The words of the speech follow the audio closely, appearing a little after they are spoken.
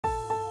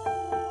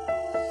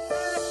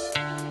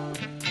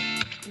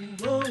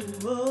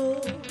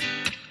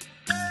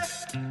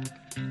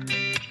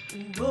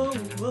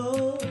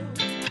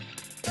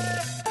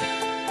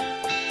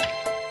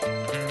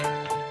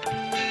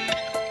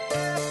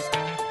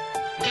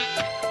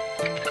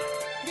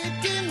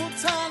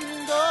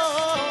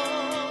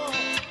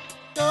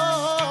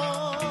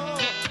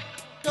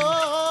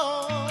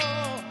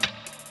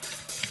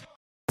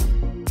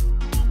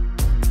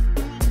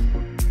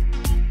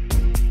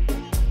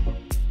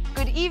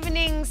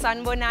evening,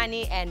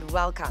 Sanbonani, and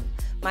welcome.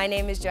 My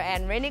name is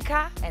Joanne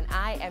Renica, and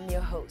I am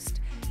your host.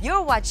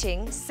 You're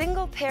watching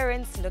Single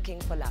Parents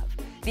Looking for Love,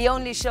 the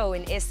only show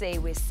in SA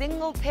where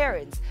single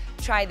parents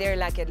try their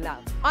luck at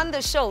love. On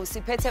the show,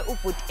 Sipete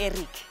Uput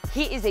Eric.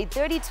 He is a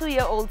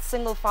 32-year-old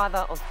single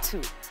father of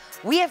 2.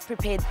 We have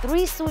prepared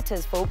 3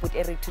 suitors for Uput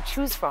Eric to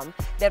choose from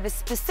that have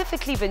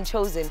specifically been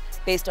chosen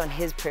based on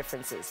his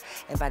preferences.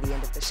 And by the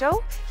end of the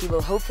show, he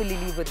will hopefully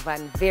leave with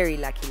one very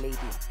lucky lady.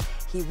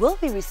 He will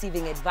be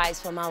receiving advice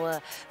from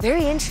our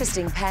very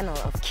interesting panel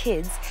of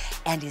kids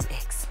and his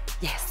ex.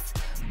 Yes,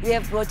 we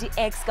have brought the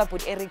ex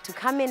Uput Eric to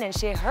come in and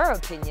share her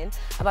opinion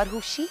about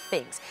who she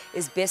thinks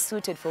is best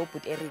suited for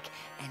Uput Eric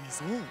and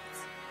his needs.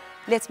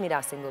 Let's meet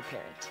our single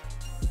parent.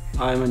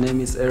 Hi, my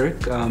name is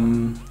Eric. I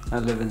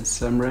live in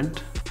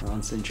Semrand,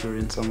 around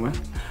Centurion somewhere.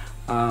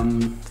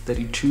 I'm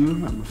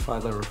 32, I'm a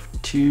father of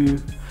 2.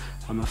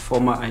 I'm a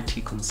former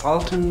IT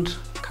consultant,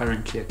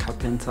 currently a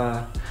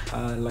carpenter.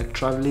 I like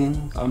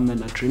traveling. I'm an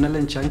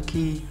adrenaline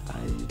junkie.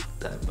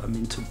 I'm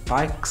into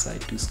bikes. I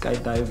do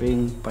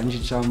skydiving,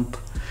 bungee jump,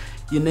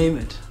 you name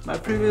it. My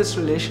previous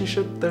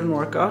relationship didn't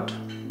work out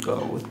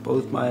with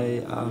both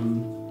my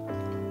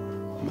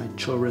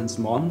children's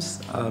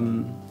moms.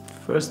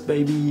 First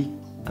baby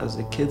as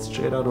a kid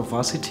straight out of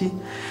varsity.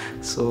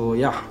 So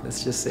yeah,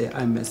 let's just say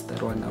I messed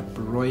that one up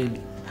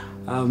royally.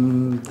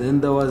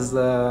 Then there was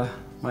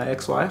my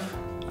ex-wife.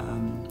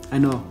 I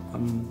know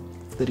I'm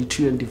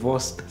 32 and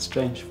divorced,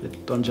 strange,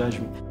 but don't judge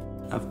me.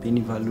 I've been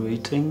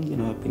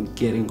evaluating, I've been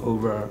getting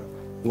over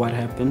what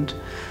happened,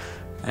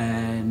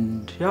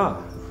 and yeah,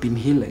 I've been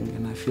healing,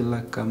 and I feel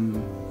like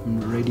I'm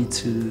ready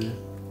to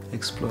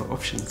explore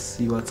options,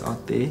 see what's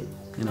out there,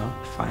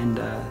 find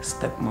a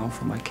stepmom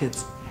for my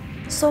kids.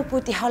 So,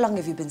 Puti, how long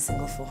have you been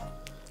single for?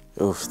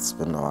 Oof, it's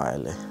been a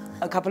while.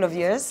 A couple of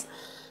years?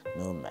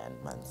 No, man,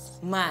 months.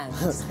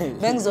 Months? No, I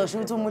don't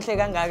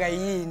think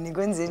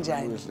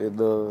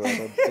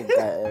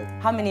I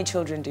am. How many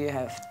children do you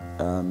have?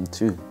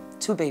 2.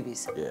 2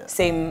 babies? Yeah.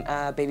 Same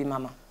baby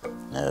mama?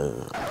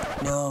 No.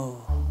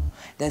 No.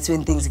 That's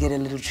when things get a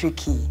little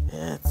tricky.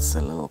 Yeah, it's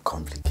a little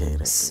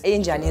complicated.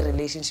 Injani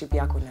relationship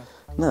yakho now?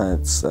 No,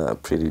 it's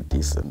pretty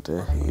decent.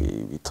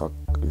 We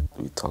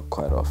talk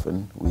quite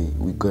often.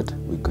 We good.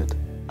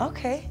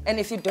 Okay. And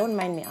if you don't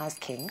mind me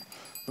asking,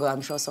 well,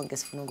 I'm sure sonke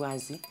sifuna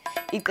ukwazi,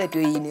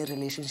 iqedwe yini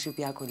relationship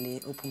yakho le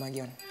ophuma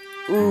kuyona?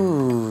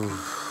 Ooh,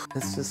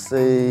 let's just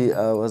say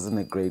I wasn't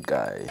a great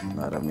guy, you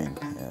know what I mean?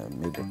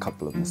 Made a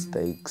couple of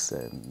mistakes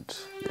and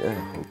yeah,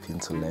 hoping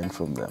to learn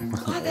from them.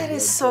 Oh, that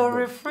is so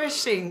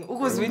refreshing.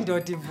 Ukuzwa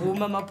indoda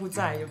ivuma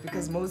amaphuthayo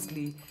because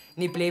mostly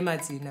ni blame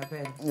athina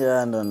phela.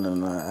 Yeah, no.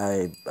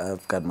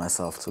 I've got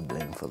myself to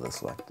blame for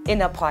this one.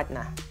 In a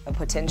partner, a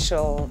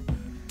potential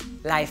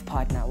life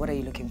partner, what are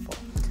you looking for?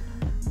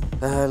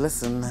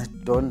 Listen, I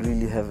don't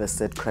really have a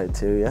set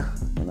criteria,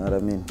 you know what I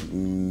mean?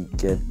 We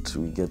get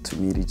to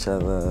meet each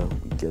other,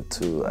 we get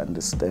to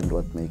understand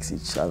what makes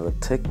each other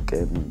tick,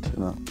 and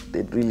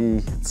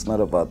it's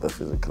not about the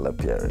physical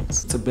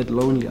appearance. It's a bit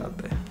lonely out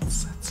there.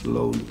 It's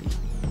lonely.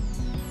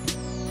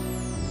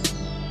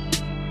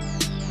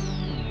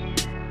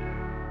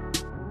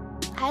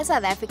 Hi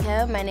South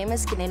Africa, my name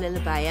is Kinela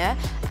Libaya.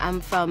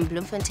 I'm from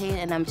Bloemfontein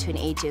and I'm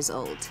 28 years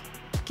old.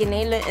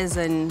 Kinela is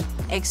an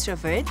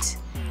extrovert.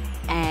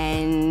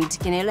 And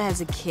Kinela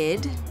has a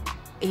kid.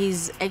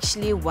 He's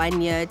actually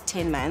 1 year,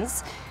 10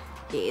 months.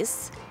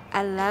 Yes.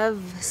 I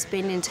love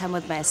spending time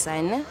with my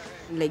son,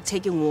 like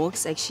taking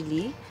walks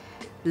actually,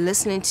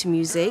 listening to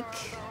music,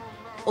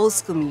 old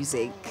school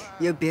music,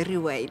 your Barry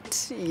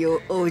White,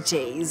 your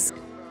OJs.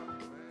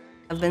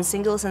 I've been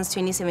single since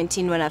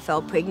 2017 when I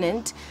fell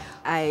pregnant.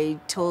 I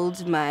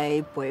told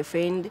my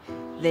boyfriend,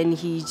 then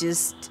he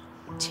just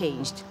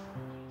changed.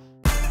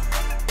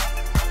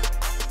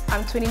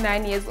 I'm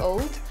 29 years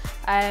old.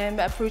 I'm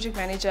a project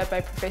manager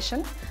by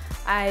profession.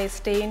 I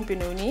stay in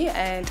Benoni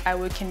and I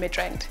work in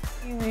Midrand.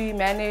 We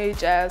manage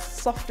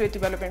software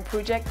development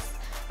projects,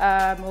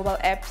 mobile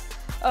apps.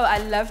 Oh, I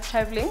love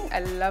traveling.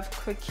 I love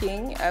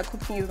cooking.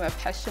 Cooking is my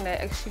passion. I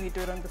actually do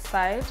it on the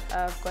side.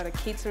 I've got a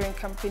catering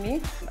company.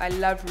 I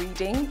love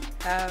reading.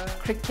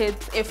 Cricket,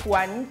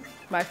 F1,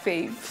 my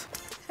fave.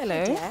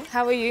 Hello,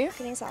 how are you?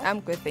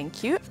 I'm good,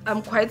 thank you.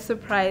 I'm quite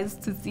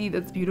surprised to see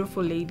this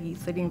beautiful lady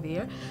sitting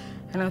there.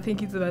 And I'm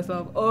thinking to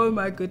myself, oh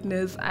my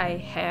goodness, I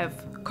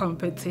have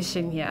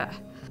competition here.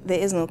 There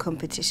is no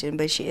competition,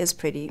 but she is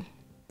pretty.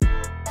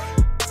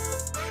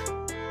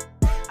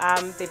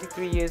 I'm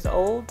 33 years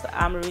old.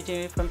 I'm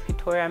originally from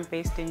Pretoria. I'm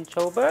based in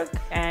Joburg,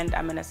 and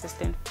I'm an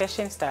assistant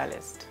fashion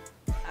stylist.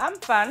 I'm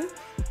fun.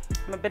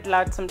 I'm a bit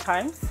loud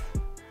sometimes,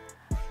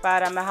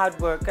 but I'm a hard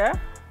worker.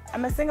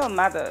 I'm a single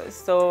mother,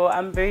 so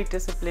I'm very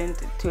disciplined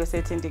to a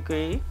certain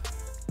degree,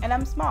 and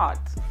I'm smart.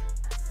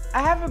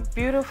 I have a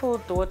beautiful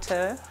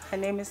daughter. Her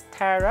name is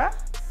Tara,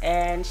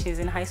 and she's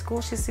in high school.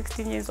 She's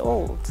 16 years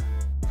old.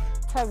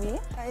 Tabi.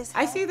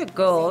 I see the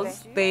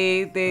girls,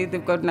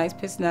 they've got nice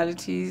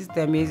personalities,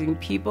 they're amazing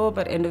people,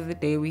 but end of the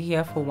day, we're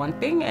here for one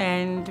thing,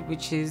 and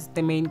which is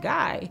the main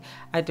guy.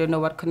 I don't know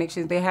what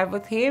connections they have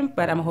with him,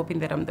 but I'm hoping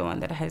that I'm the one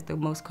that has the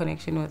most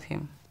connection with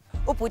him.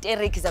 Uput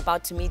Eric is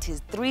about to meet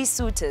his 3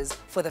 suitors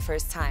for the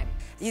first time.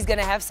 He's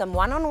gonna have some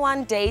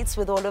one-on-one dates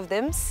with all of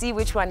them, see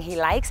which one he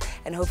likes,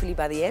 and hopefully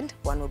by the end,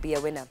 one will be a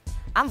winner.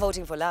 I'm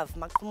voting for love.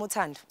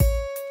 Makumuthando.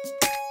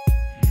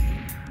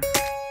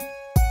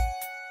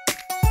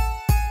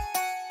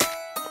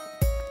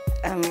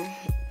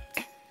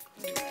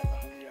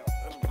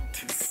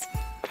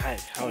 Hi,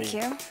 how are you? Thank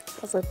you.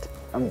 What's it?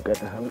 I'm good.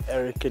 I'm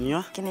Eric, and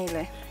you?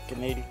 Kinele.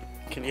 Canadian.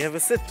 Can you have a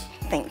sit?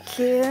 Thank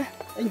you.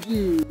 Thank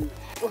you.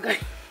 Okay.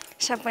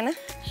 Sharp winner.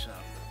 Sharp.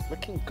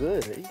 Looking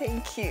good, eh?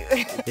 Thank you.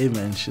 Hey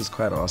man, she's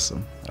quite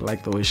awesome. I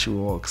like the way she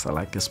walks. I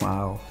like her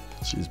smile.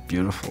 She's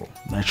beautiful.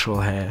 Natural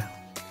hair.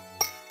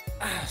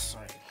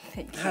 Sorry.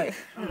 Thank you. Hi.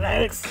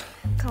 Relax.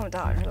 Calm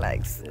down,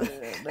 relax.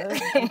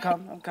 I'm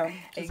calm.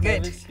 Just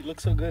good. nervous. You look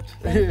so good.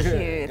 Thank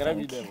you. Gotta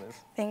be nervous.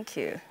 Thank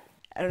you.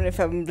 I don't know if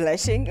I'm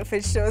blushing, if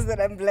it shows that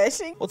I'm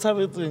blushing. What's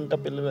happening,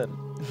 Kapelevan?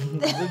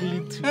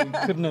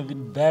 Couldn't have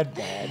been that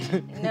bad.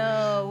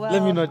 No, well...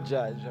 Let me not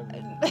judge.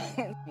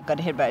 He got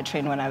hit by a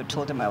train when I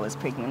told him I was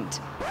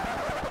pregnant.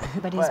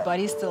 But his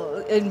body's still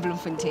in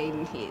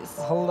Bloemfontein.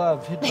 Hold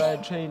up, hit by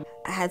a train.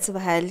 I had to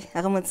bahal.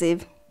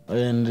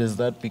 And is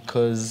that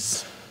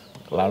because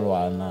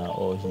Lalwana,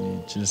 or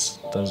he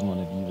just doesn't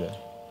want to be there?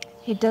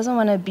 He doesn't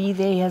want to be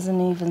there. He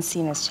hasn't even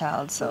seen his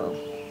child, so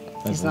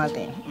he's not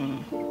there.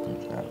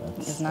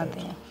 He's not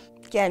there.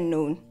 Yeah,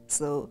 known.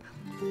 So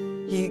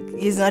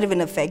he's not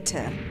even a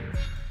factor.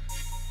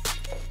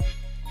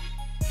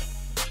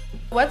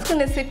 What's going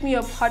to set me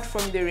apart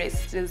from the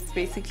rest is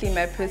basically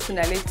my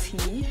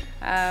personality.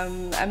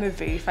 I'm a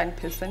very fun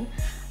person.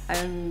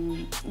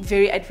 I'm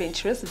very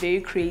adventurous, very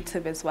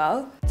creative as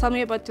well. Tell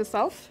me about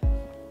yourself.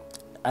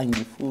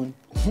 Angry food.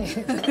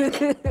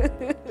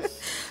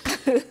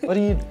 What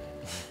do you do?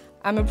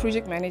 I'm a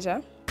project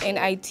manager in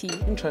IT.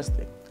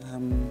 Interesting.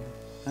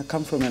 I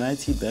come from an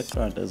IT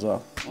background as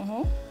well.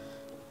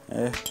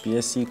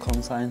 BSc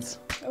Com Science.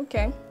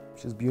 Okay.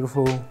 She's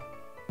beautiful.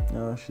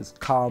 She's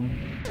calm.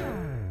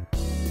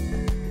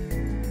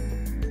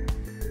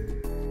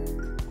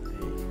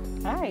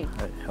 Hi.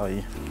 Hi, how are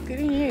you? Good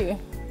to you.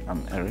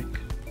 I'm Eric.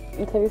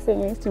 It's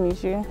nice to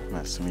meet you.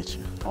 Nice to meet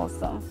you.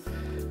 Awesome.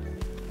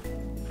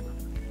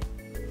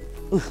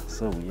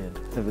 So weird.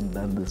 Haven't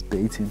done this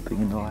dating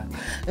thing in a while.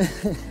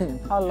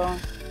 How long?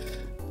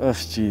 Oh,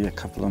 gee, a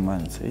couple of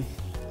months, eh?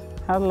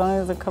 How long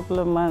is a couple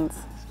of months?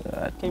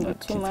 Can be 2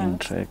 keeping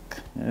months. track.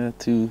 Yeah,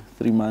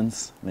 2-3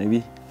 months,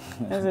 maybe.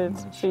 Is it?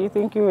 So you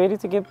think you're ready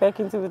to get back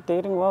into the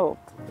dating world?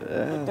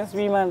 Just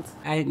 3 months.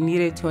 I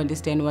needed to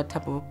understand what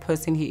type of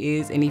person he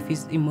is and if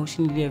he's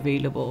emotionally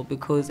available,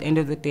 because end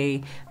of the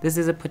day, this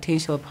is a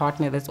potential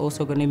partner that's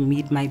also going to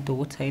meet my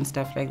daughter and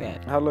stuff like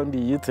that. How long do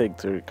you take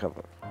to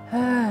recover?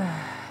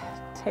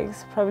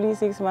 Takes probably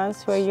 6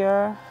 months to a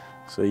year.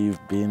 So you've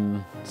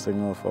been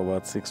single for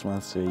about 6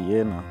 months to a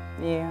year now?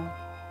 Yeah.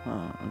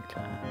 Oh,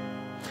 okay.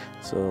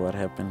 So what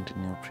happened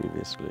in your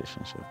previous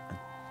relationship?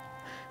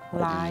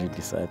 Why did you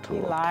decide to He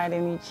walk? lied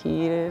and he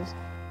cheated.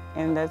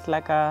 And that's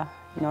like a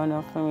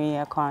no for me.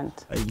 I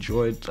can't. I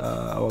enjoyed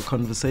our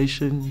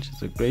conversation.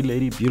 She's a great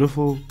lady,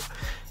 beautiful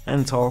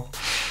and tall.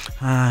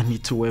 I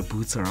need to wear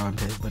boots around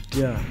her, but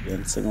yeah.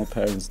 And single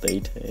parents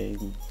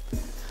dating.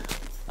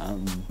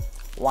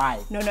 Why?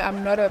 No,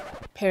 I'm not a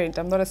parent.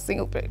 I'm not a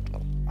single parent.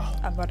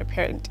 I'm not a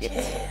parent yet.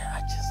 Yeah,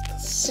 I just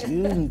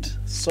assumed.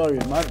 Sorry,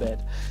 my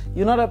bad.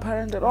 You're not a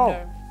parent at all?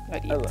 No,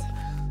 not yet.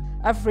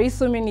 I've raised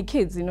so many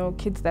kids,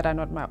 kids that are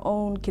not my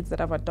own, kids that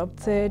I've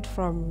adopted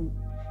from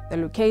the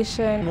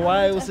location.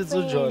 Why was it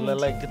so jolly?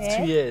 Like it's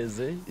 2 years,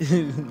 eh?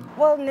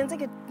 Well,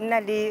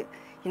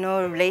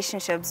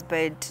 relationships,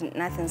 but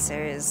nothing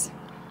serious.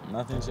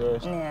 Nothing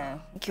serious? Yeah.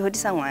 So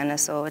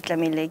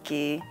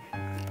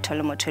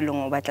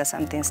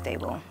something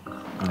stable.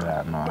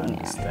 Yeah, no, I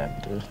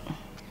understand.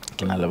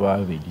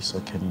 So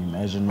can you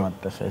imagine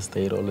what the first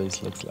date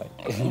always looks like?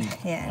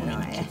 Yeah, no.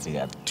 Kids, you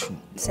got 2.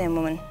 Same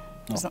woman.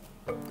 No.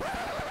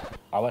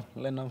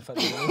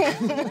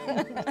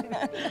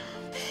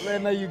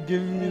 Lena, you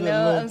giving me the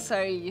No, look. I'm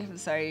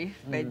sorry,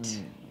 but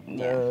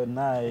yeah.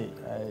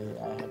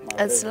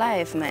 It's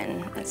life,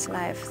 man. It's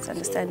life. It's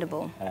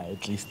understandable.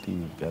 At least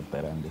you got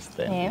that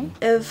understanding.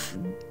 Yeah. If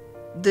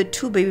the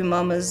 2 baby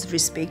mamas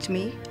respect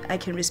me, I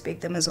can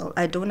respect them as well.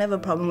 I don't have a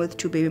problem with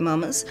 2 baby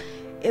mamas.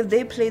 If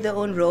they play their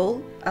own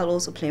role, I'll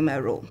also play my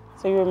role.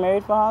 So you were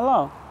married for how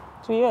long?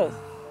 2 years?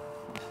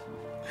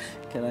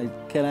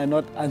 Can I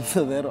not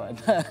answer that one?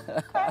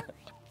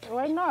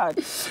 Why not?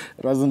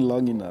 It wasn't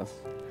long enough.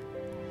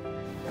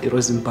 It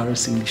was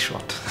embarrassingly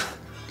short.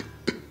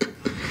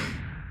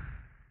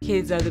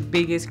 Kids are the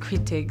biggest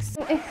critics.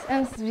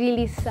 I'm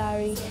really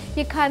sorry.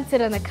 You can't sit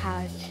on the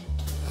couch.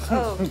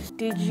 Oh,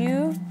 did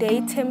you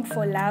date him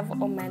for love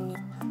or money?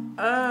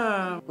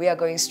 We are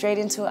going straight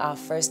into our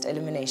first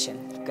elimination.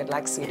 Good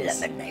luck,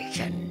 suitors.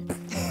 Elimination.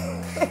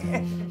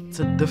 It's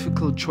a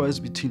difficult choice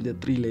between the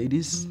three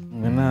ladies.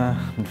 I'm gonna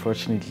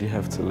unfortunately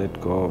have to let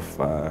go of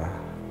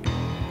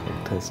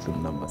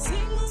contestant number.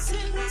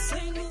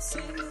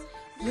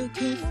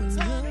 Looking for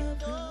love.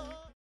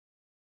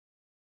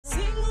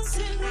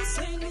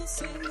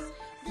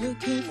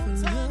 Looking for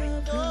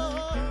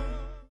love.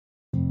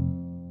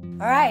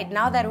 All right,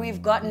 now that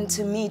we've gotten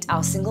to meet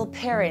our single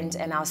parent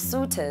and our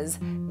suitors,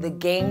 the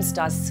game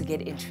starts to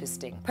get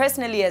interesting.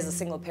 Personally, as a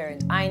single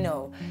parent, I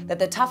know that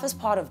the toughest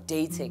part of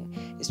dating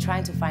is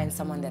trying to find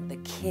someone that the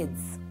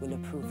kids will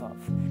approve of.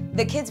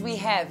 The kids we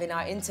have in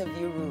our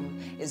interview room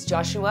is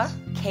Joshua,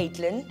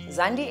 Caitlin,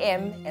 Zandi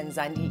M, and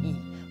Zandi E.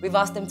 We've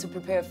asked them to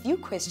prepare a few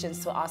questions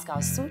to ask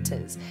our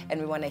suitors, and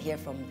we want to hear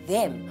from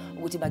them.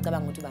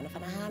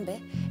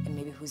 And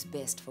maybe who's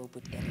best for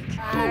But Eric.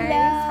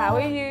 Hi, how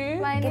are you?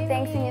 Good,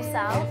 thanks, and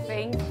yourself?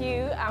 Thank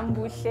you, I'm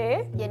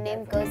Bushe. Your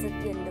name goes with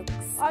your looks.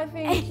 Oh,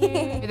 thank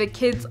you. The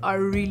kids are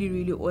really,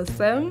 really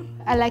awesome.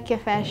 I like your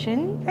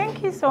fashion.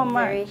 Thank you so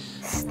much. Very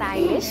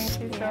stylish.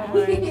 Thank you so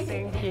much.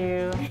 Thank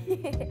you.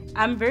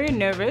 I'm very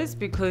nervous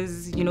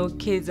because, you know,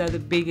 kids are the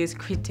biggest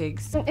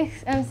critics.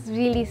 I'm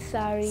really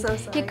sorry. So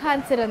sorry. You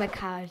can't sit on the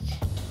couch.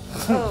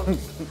 Oh.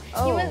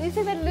 You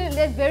see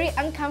that very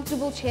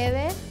uncomfortable chair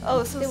there?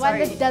 Oh, so the sorry.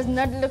 one that does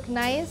not look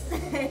nice.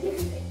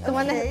 The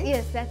one that,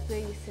 yes, that's where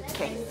you sit.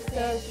 Okay.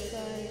 So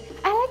sorry.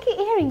 I like your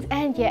earrings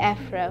and your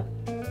afro.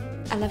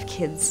 I love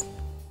kids.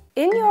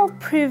 In your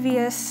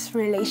previous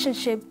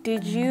relationship,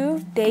 did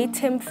you date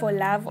him for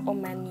love or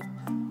money?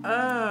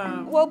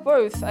 Well,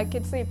 both. I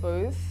could say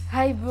both.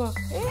 Hi, bro.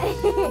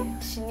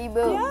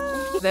 Shinibo.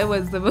 That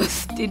was the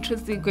most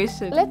interesting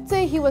question. Let's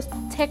say he was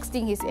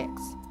texting his ex.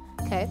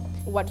 Okay,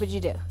 what would you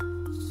do?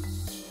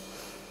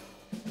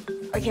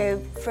 Okay,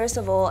 first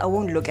of all, I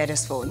won't look at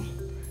his phone.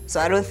 So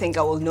I don't think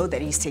I will know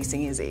that he's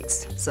texting his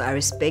ex. So I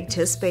respect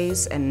his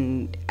space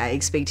and I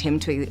expect him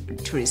to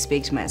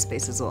respect my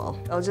space as well.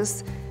 I'll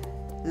just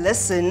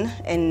listen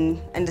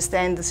and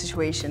understand the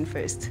situation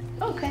first.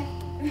 Okay.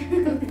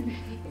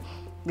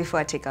 Before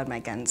I take out my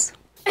guns.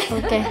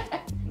 Okay.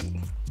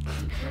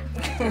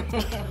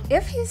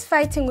 If he's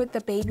fighting with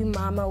the baby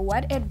mama,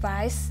 what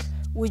advice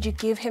would you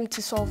give him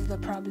to solve the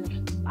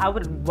problem? I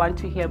would want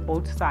to hear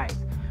both sides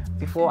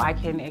before I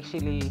can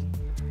actually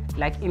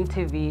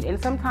intervene. And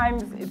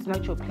sometimes it's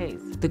not your place.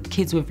 The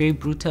kids were very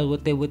brutal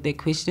with their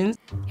questions.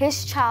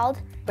 His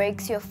child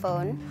breaks your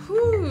phone.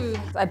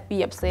 I'd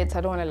be upset,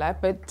 I don't want to lie,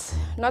 but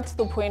not to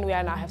the point where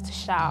I now have to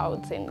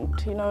shout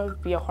and, you know,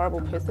 be a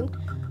horrible person.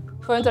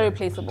 Phones are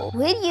replaceable.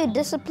 Will you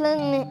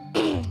discipline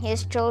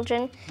his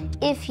children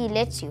if he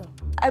lets you?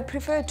 I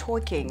prefer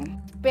talking.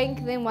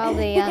 Spank them while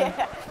they're young.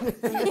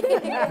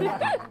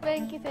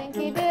 Thank you,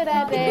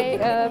 do-da-day,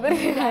 I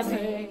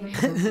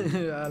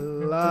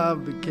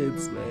love the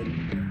kids, man.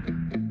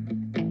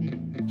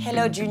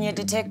 Hello, junior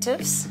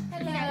detectives.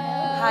 Hello.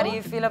 How do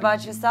you feel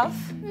about yourself?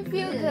 I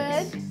feel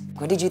good.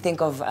 What did you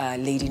think of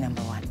lady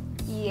number one?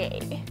 Yeah.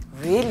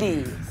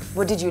 Really?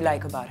 What did you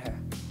like about her?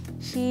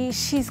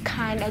 She's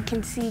kind. I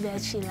can see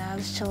that she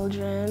loves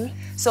children.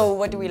 So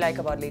what do we like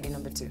about lady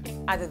number two,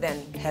 other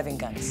than having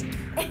guns?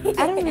 I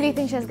don't really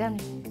think she has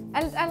guns.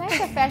 I like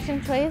her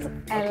fashion choice.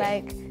 I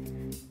like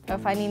her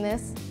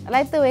funniness. I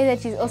like the way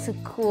that she's also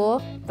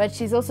cool, but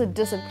she's also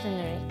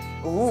disciplinary.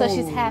 Ooh. So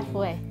she's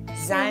halfway.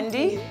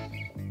 Zandy,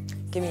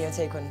 give me your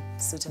take on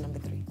suitor number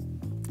three.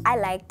 I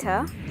liked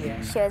her. Yeah.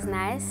 She was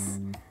nice,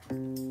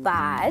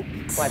 but...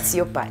 What's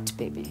your but,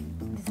 baby?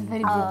 It's a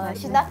very good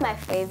she's not my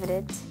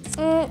favorite.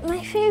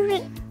 my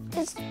favorite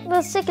is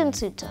the second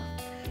suitor.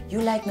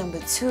 You like number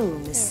two,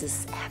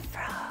 Mrs.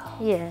 Afro.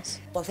 Yes.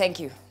 Well, thank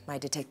you, my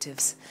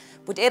detectives.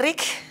 But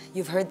Eric,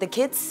 you've heard the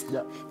kids.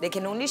 Yeah. They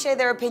can only share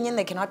their opinion.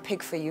 They cannot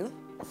pick for you.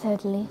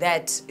 Certainly.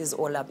 That is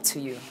all up to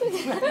you.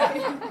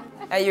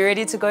 Are you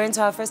ready to go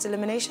into our first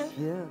elimination?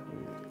 Yeah.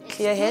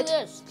 Clear head?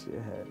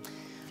 Clear head.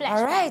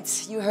 All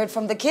right, you heard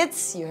from the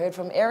kids, you heard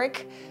from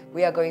Eric.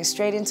 We are going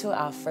straight into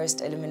our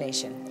first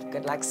elimination.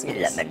 Good luck,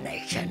 suitors.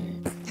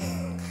 Elimination.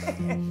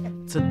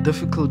 It's a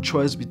difficult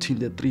choice between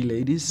the three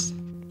ladies,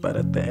 but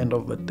at the end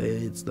of the day,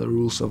 it's the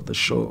rules of the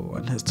show.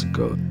 One has to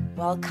go.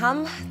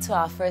 Welcome to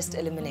our first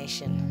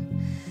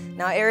elimination.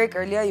 Now, Eric,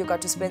 earlier you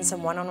got to spend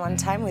some one-on-one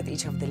time with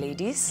each of the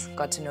ladies,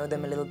 got to know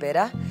them a little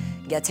better.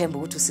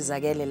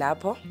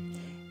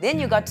 Then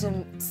you got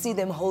to see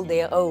them hold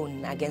their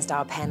own against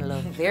our panel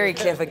of very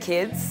clever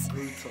kids.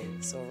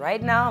 So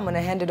right now, I'm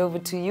gonna hand it over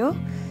to you.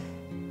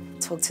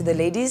 Talk to the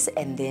ladies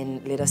and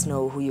then let us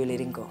know who you're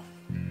letting go.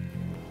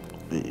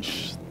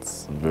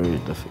 It's very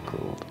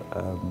difficult.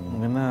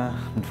 I'm gonna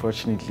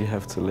unfortunately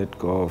have to let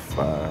go of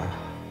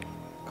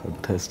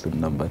contestant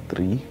number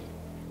 3.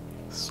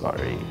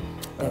 Sorry.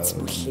 That's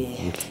Bushe.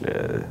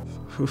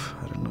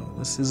 I don't know.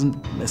 This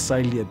isn't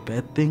necessarily a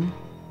bad thing,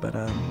 but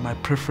my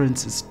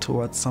preference is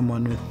towards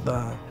someone with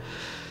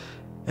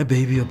a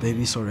baby or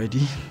babies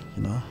already.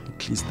 You know,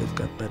 at least they've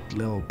got that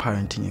little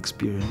parenting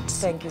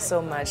experience. Thank you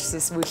so much,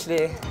 Sis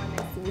Bushe.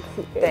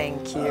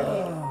 Thank you.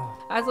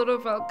 I sort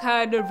of felt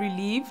kind of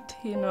relieved,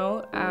 you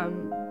know,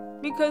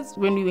 because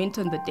when we went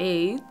on the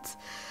date,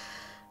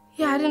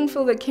 Yeah, I didn't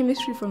feel the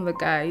chemistry from the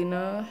guy, you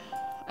know.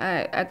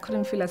 I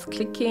couldn't feel us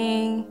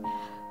clicking.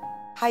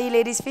 How are you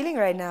ladies feeling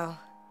right now?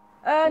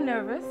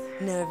 Nervous.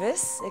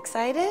 Nervous?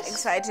 Excited?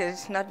 Excited,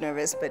 not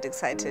nervous, but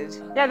excited.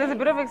 Yeah, there's a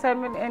bit of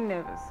excitement and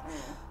nervous.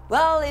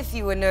 Well, if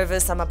you were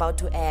nervous, I'm about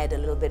to add a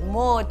little bit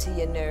more to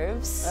your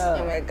nerves.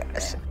 Oh my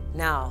gosh.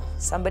 Now,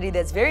 somebody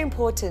that's very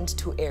important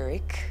to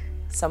Eric,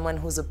 someone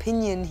whose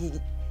opinion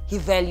he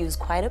values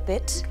quite a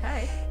bit,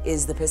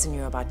 is the person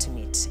you're about to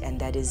meet, and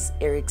that is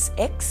Eric's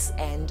ex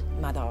and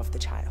mother of the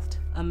child.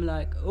 I'm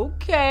like,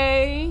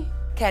 okay.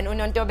 Can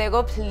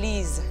Unontobeko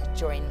please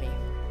join me?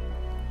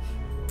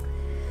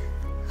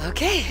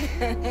 Okay,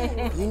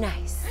 be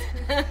nice.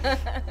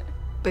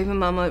 Baby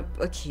mama,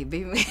 okay,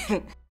 baby.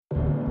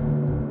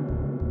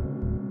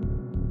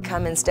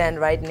 Come and stand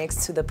right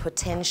next to the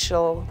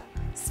potential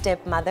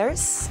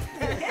stepmothers.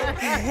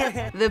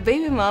 The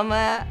baby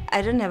mama,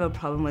 I don't have a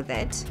problem with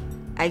that.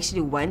 I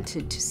actually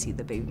wanted to see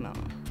the baby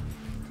mama.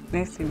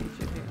 Nice to meet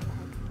you.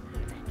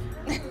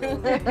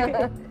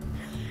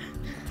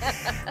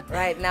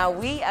 Right, now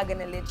we are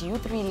gonna let you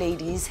three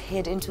ladies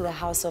head into the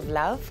House of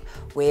Love,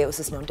 where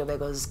Usis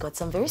Nontobeko's got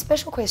some very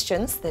special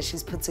questions that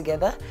she's put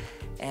together,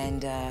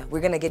 and we're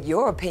gonna get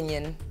your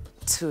opinion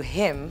to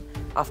him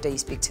after you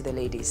speak to the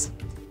ladies.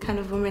 Kind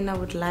of woman I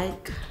would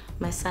like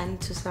my son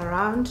to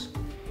surround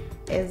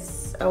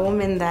is a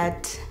woman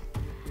that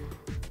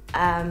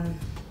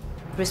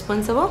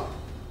responsible,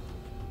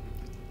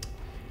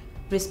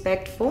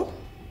 respectful,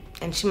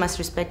 and she must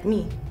respect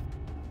me.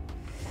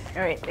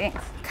 All right,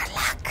 thanks. Good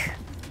luck.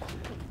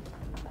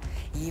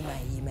 Yima,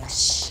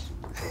 shh.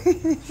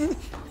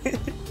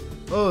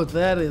 Oh,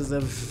 that is a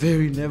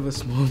very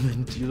nervous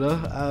moment, you know.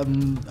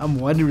 I'm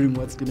wondering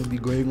what's going to be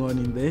going on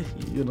in there,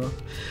 you know.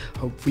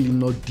 Hopefully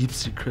no deep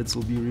secrets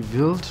will be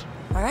revealed.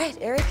 All right,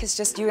 Eric, it's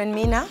just you and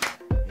me now.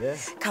 Yeah.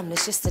 Come,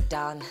 let's just sit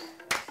down.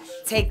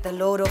 Take the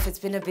load off, it's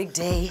been a big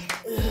day.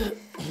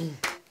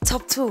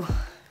 Top 2.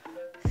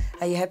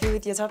 Are you happy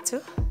with your top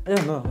 2?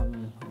 Yeah, no,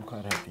 I'm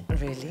quite happy.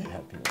 Really?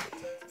 Happy with it.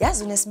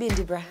 Yes,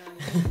 Unesbindi, bruh.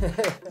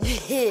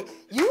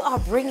 You are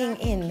bringing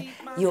in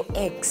your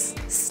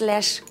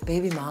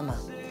ex/baby mama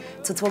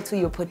to talk to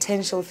your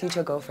potential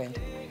future girlfriend.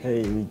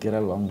 Hey, we get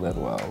along that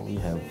well. We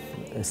have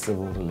a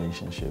civil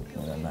relationship,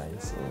 you and I,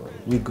 so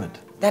we're good.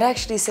 That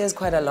actually says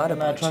quite a lot And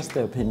about I trust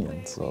their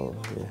opinion, so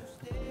yeah.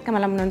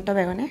 Kamala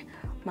Mnontobeko ne,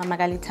 Mama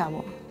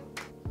Galitabo.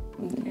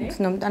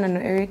 Sinomntwana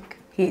no Eric,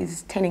 he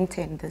is turning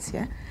 10 this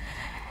year.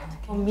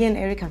 Me and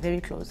Eric are very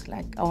close,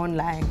 like I won't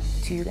lie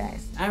to you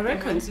guys. I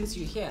reckon since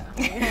you're here.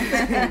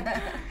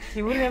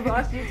 He wouldn't have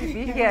asked you to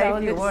be here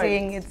if you weren't.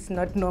 Saying it's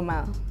not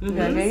normal. We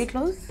are very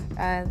close.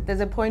 There's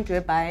a point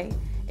whereby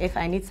if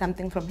I need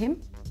something from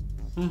him,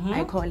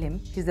 I call him.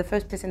 He's the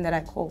first person that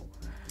I call.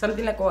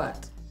 Something like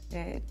what?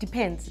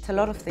 Depends. It's a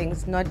lot of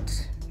things, not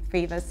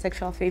favors,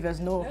 sexual favors,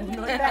 no.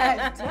 Not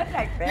that. Not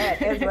like that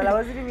as well. I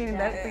wasn't even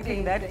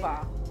thinking that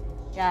far.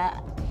 Yeah,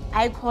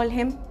 I call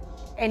him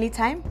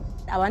anytime.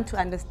 I want to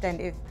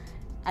understand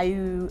are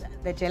you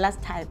the jealous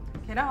type?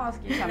 Can I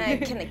ask you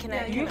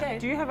something?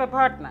 Do you have a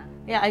partner?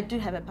 Yeah, I do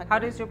have a partner. How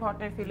does your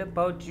partner feel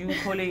about you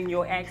calling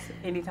your ex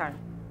anytime?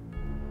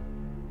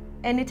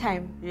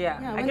 Anytime.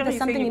 Yeah. When there's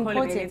something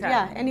important.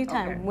 Yeah,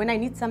 anytime. Okay. When I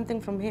need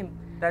something from him.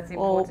 That's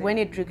important. Or when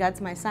it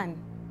regards my son.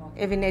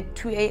 Even at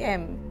 2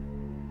 a.m.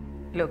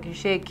 Look, you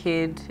share a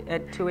kid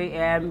at 2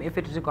 a.m. If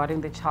it's regarding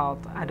the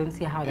child, I don't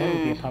see how that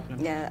would be a problem.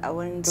 Yeah, I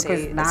wouldn't say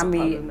because that's a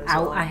problem as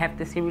well. I have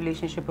the same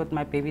relationship with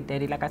my baby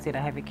daddy. Like I said,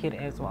 I have a kid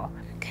as well.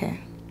 Okay,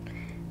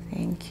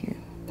 thank you.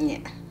 Yeah,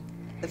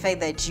 the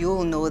fact that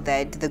you'll know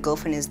that the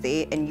girlfriend is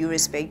there and you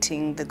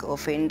respecting the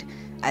girlfriend,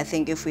 I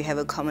think if we have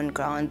a common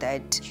ground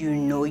that you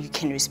know you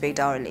can respect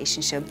our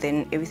relationship,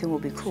 then everything will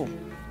be cool.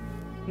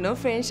 No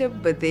friendship,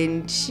 but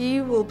then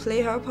she will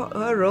play her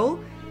role,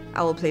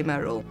 I will play my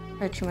role.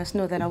 But you must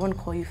know that I won't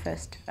call you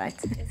first, right?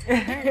 No,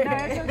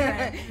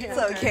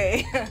 it's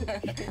okay.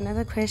 It's okay.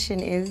 Another question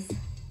is,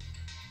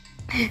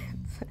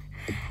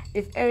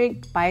 if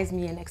Eric buys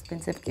me an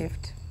expensive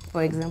gift,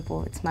 for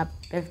example, it's my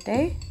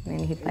birthday, and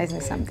then he buys me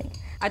something.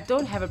 I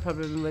don't have a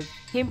problem with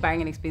him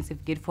buying an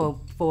expensive gift for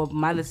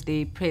Mother's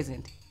Day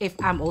present if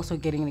I'm also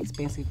getting an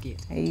expensive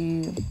gift. Do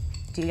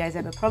you guys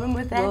have a problem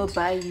with that? We'll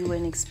buy you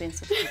an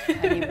expensive gift,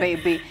 honey,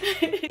 baby.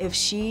 If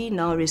she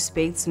now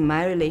respects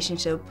my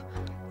relationship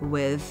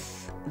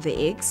with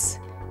the ex,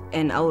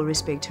 and I will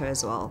respect her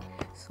as well.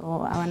 So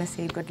I want to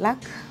say good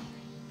luck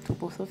to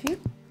both of you.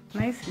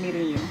 Nice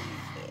meeting you.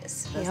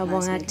 Yes, that's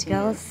nice meeting you.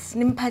 Girls,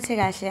 nimphathe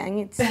kahle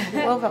angithi.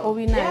 Whoever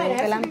owinayo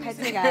ngicela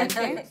mphathe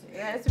kahle.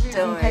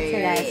 Don't worry.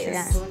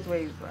 Yes. Both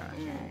ways, bro.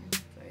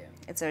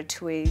 It's a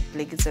two-way,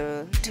 like it's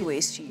a two-way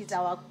street. He's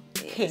our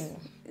king.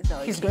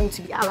 He's going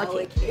to be our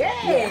king.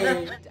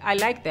 Yeah. I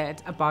like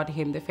that about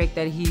him, the fact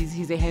that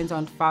he's a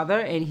hands-on father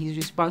and he's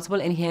responsible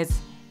and he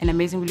has an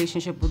amazing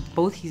relationship with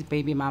both his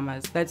baby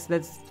mamas. That's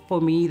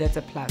for me, that's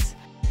a plus.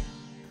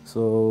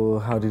 So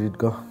how did it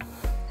go?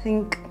 I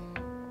think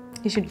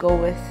you should go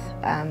with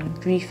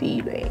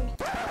refeed.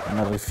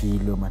 Not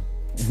refeed, man.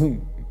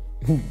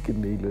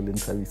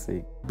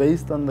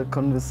 Based on the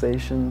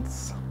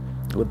conversations,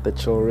 with the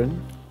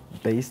children,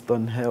 based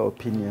on her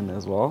opinion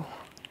as well,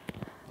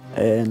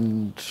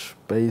 and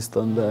based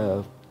on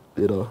the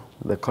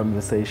the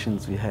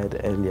conversations we had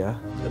earlier.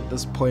 At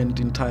this point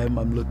in time,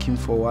 I'm looking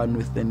for one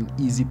with an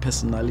easy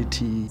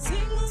personality.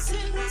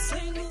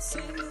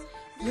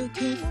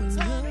 Looking for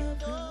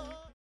love.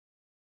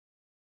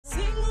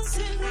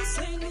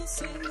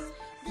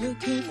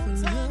 Looking for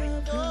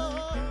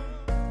love.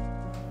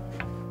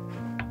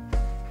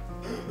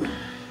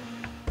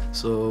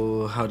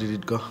 So how did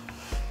it go?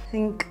 I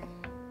think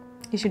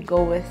you should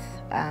go with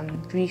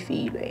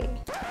Refilwe.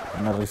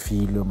 Not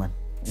Refilwe, man.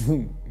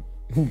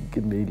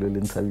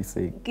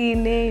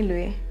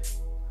 Kinelwe.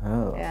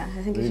 Oh, Yeah,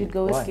 I think really? you should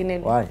go with Why?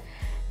 Kinelwe. Why?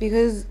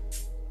 Because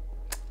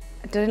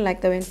I didn't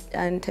like the way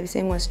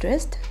Tabiseng was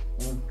dressed.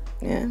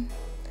 Yeah.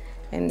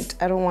 And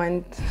I don't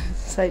want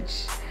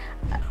such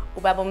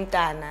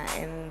ubabomtana,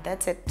 and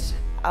that's it.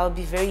 I'll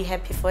be very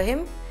happy for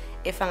him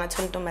if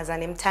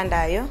angathontombazana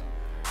emthandayo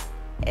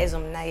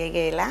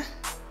ezomnakekela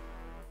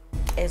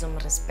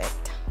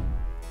ezomrespecta.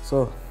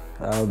 So,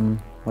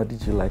 what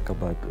did you like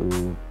about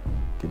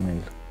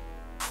Kinelo?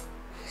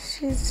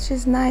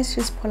 She's nice,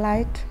 she's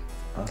polite,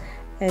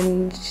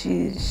 and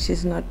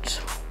she's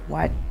not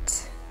what.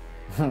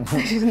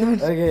 She's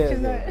not. Okay. She's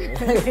not.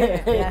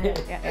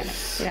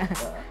 Yeah.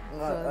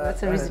 So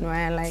that's the reason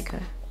why I like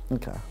her.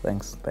 Okay,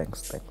 thanks for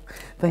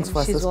And she's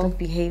assisting. well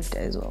behaved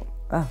as well.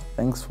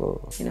 Thanks for.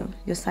 You know,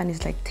 your son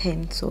is like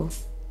 10, so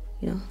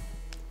you know.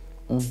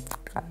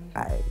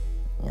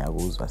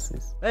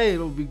 Hey,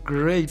 it'll be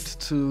great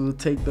to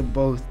take them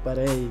both, but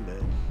hey,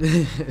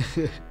 man,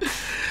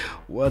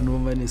 one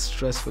woman is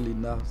stressful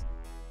enough.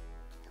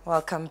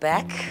 Welcome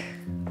back.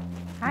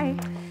 Hi.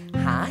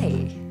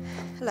 Hi.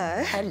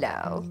 Hello.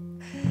 Hello.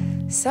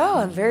 So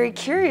I'm very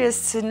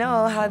curious to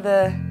know how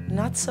the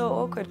not so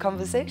awkward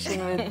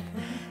conversation with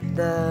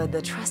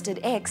the trusted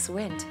ex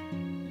went.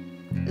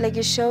 Like,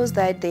 it shows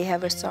that they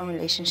have a strong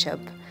relationship,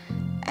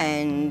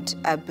 and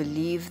I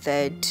believe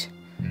that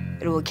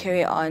it will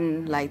carry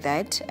on like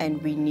that,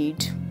 and we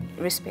need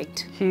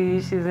respect.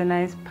 She's a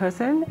nice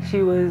person.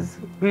 She was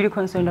really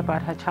concerned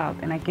about her child,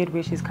 and I get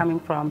where she's coming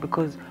from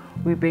because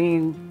we're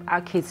bringing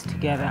our kids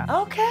together.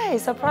 Okay,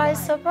 surprise,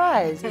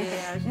 surprise.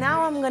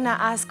 Now I'm gonna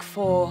ask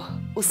for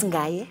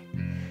Usingaye,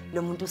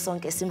 lo muntu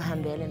sonke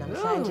simhambele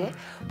namhlanje,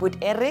 but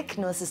Eric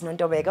Nosis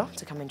Nontobego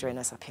to come and join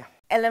us up here.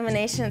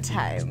 Elimination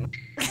time.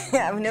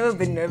 I've never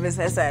been nervous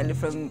as I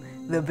from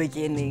the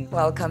beginning.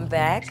 Welcome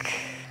back.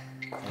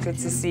 Good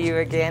to see you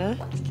again.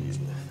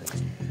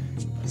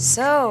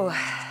 So,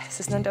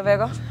 Sis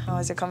Nontobego, how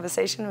was your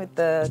conversation with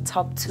the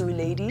top two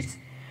ladies?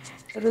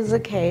 It was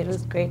okay, it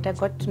was great. I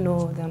got to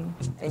know them.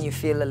 And you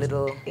feel a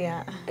little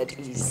Yeah. at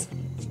ease.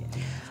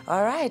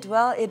 All right,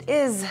 well, it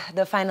is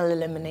the final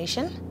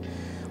elimination.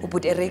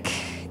 Uput Eric,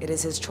 it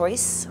is his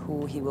choice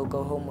who he will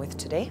go home with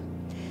today.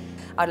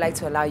 I'd like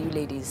to allow you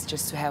ladies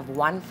just to have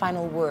one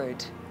final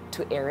word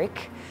to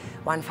Eric,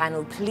 one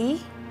final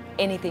plea,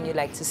 anything you'd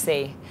like to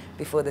say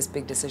before this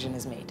big decision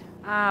is made.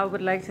 I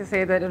would like to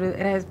say that it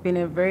has been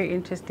a very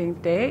interesting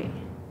day.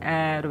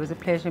 It was a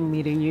pleasure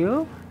meeting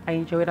you. I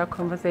enjoyed our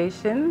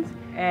conversations,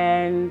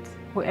 and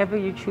whoever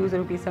you choose, it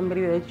will be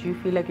somebody that you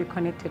feel like you're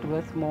connected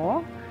with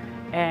more.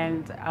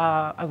 And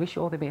I wish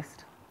you all the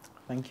best.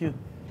 Thank you.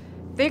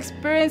 The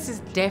experience is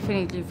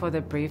definitely for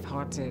the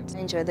brave-hearted.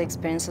 Enjoy the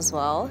experience as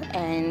well,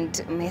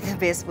 and may the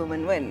best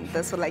woman win.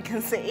 That's all I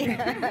can say.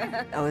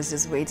 I was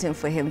just waiting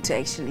for him to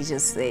actually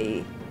just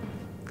say,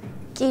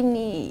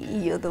 Kini,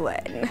 you're the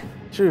one.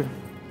 True.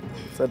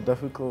 It's a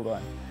difficult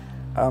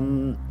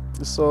one.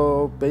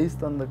 So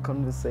based on the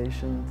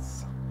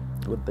conversations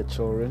with the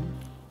children,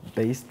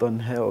 based on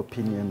her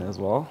opinion as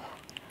well,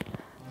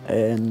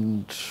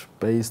 and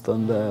based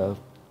on the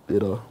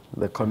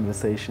the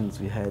conversations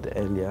we had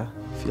earlier,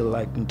 I feel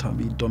like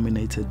Ntombi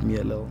dominated me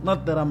a little.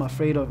 Not that I'm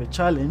afraid of a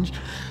challenge,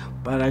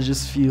 but I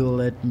just feel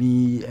that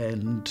me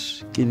and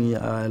Guinea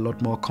are a lot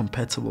more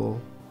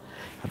compatible.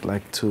 I'd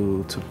like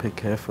to pick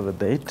her for the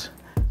date.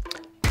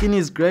 Guinea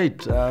is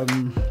great.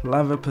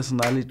 Love her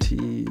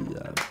personality,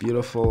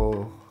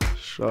 beautiful,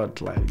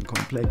 short, like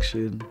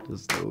complexion,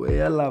 just the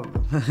way I love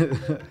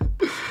them.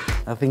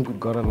 I think we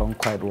got along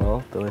quite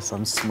well. There were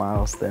some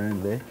smiles there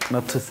and there.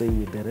 Not to say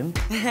we didn't.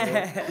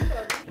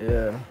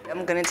 Yeah.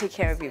 I'm gonna take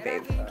care of you,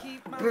 babe.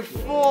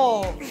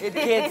 Before it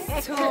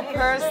gets too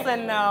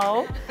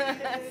personal,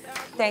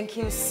 thank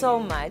you so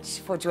much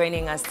for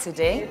joining us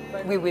today.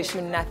 We wish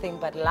you nothing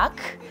but luck.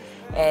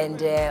 And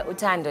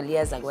utando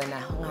liyeza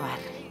kuwena,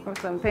 ungawari.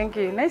 Awesome, thank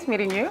you. Nice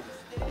meeting you.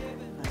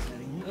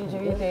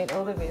 Enjoy your date,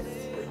 all the best.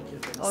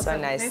 Awesome. So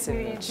nice to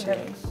meet you.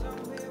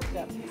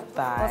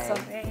 Bye.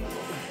 Awesome.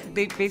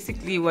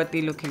 Basically what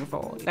they're looking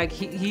for. Like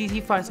he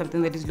found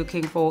something that he's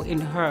looking for in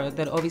her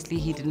that obviously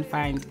he didn't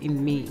find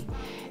in me.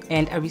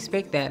 And I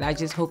respect that. I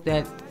just hope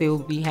that they'll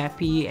be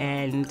happy,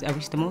 and I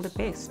wish them all the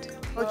best.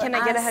 Well, can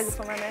I get a hug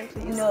from my man,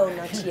 please? No,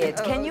 not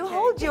yet. Can you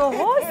hold your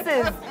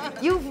horses?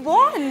 You've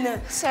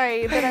won.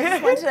 Sorry, but I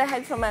just wanted a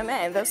hug from my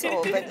man, that's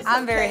all. But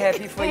I'm very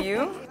happy for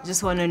you.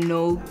 Just want to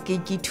know,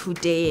 Kiki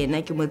today, and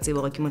I can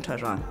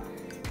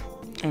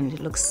and it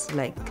looks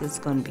like it's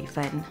gonna be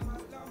fun.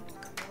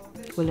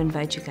 We'll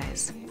invite you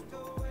guys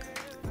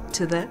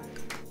to the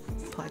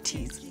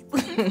parties.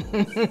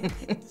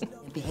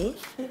 Behave.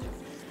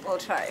 We'll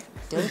try.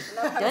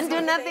 Don't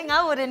do nothing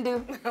I wouldn't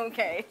do.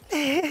 Okay.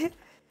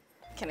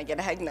 Can I get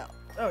a hug now?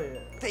 Oh, yeah.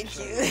 Thank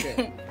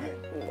you.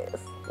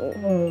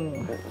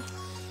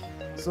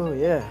 So,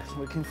 yeah,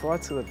 looking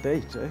forward to the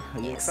date, Jay.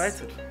 Are you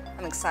excited?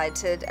 I'm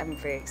excited. I'm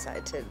very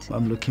excited.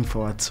 I'm looking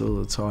forward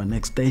to our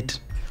next date.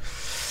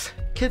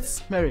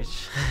 Kids,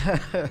 marriage.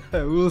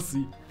 We'll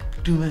see.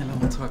 Do man, I'm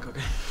gonna talk,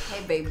 okay?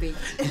 Hey, baby.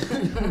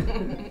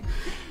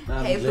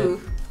 Hey, boo.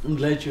 I'm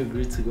glad you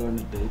agreed to go on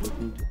a date with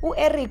me.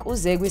 U-Eric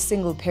uze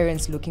kwi-single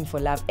parents looking for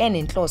love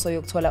enenhloso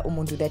yokuthola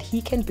umuntu that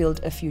he can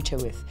build a future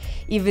with.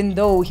 Even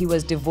though he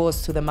was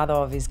divorced to the mother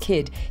of his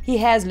kid, he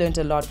has learned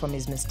a lot from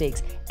his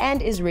mistakes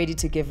and is ready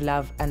to give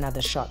love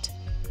another shot.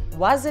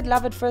 Was it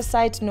love at first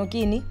sight,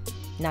 Nogini?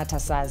 Nathi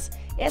says,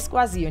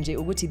 esikwaziyo nje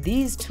ukuthi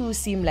these two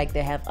seem like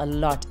they have a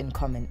lot in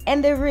common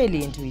and they're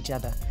really into each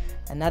other.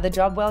 Another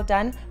job well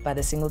done by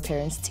the single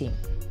parents team.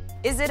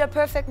 Is it a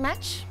perfect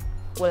match?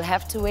 We'll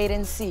have to wait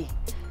and see.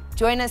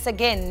 Join us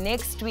again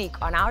next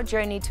week on our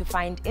journey to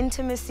find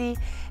intimacy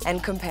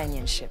and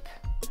companionship.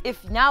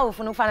 If now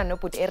ufuna ukufana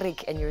nobut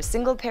Eric and you're a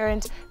single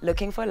parent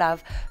looking for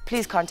love,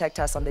 please contact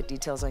us on the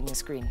details on your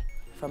screen.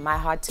 From my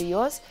heart to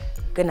yours,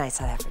 good night,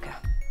 South Africa.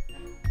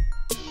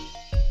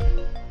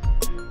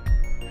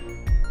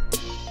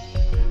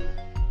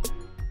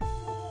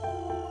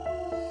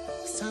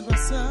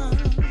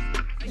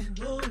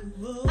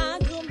 I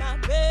do my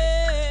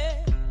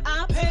bed,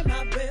 I pay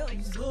my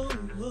bills,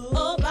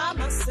 all by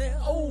myself.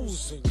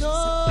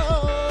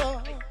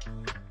 No,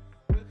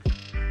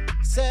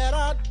 said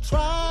I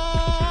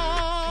tried.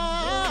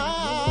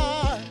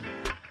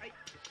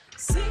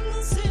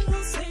 Single,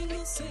 single,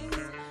 single,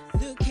 single,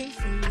 looking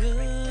for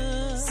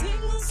love.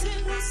 Single,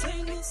 single,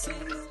 single,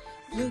 single,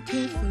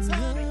 looking for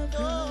love.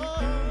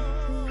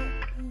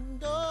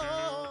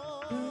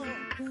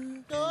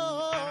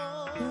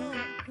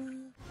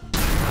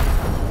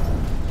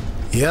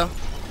 Yeah,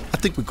 I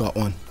think we got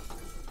one.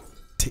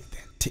 Take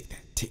that, take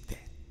that, take that.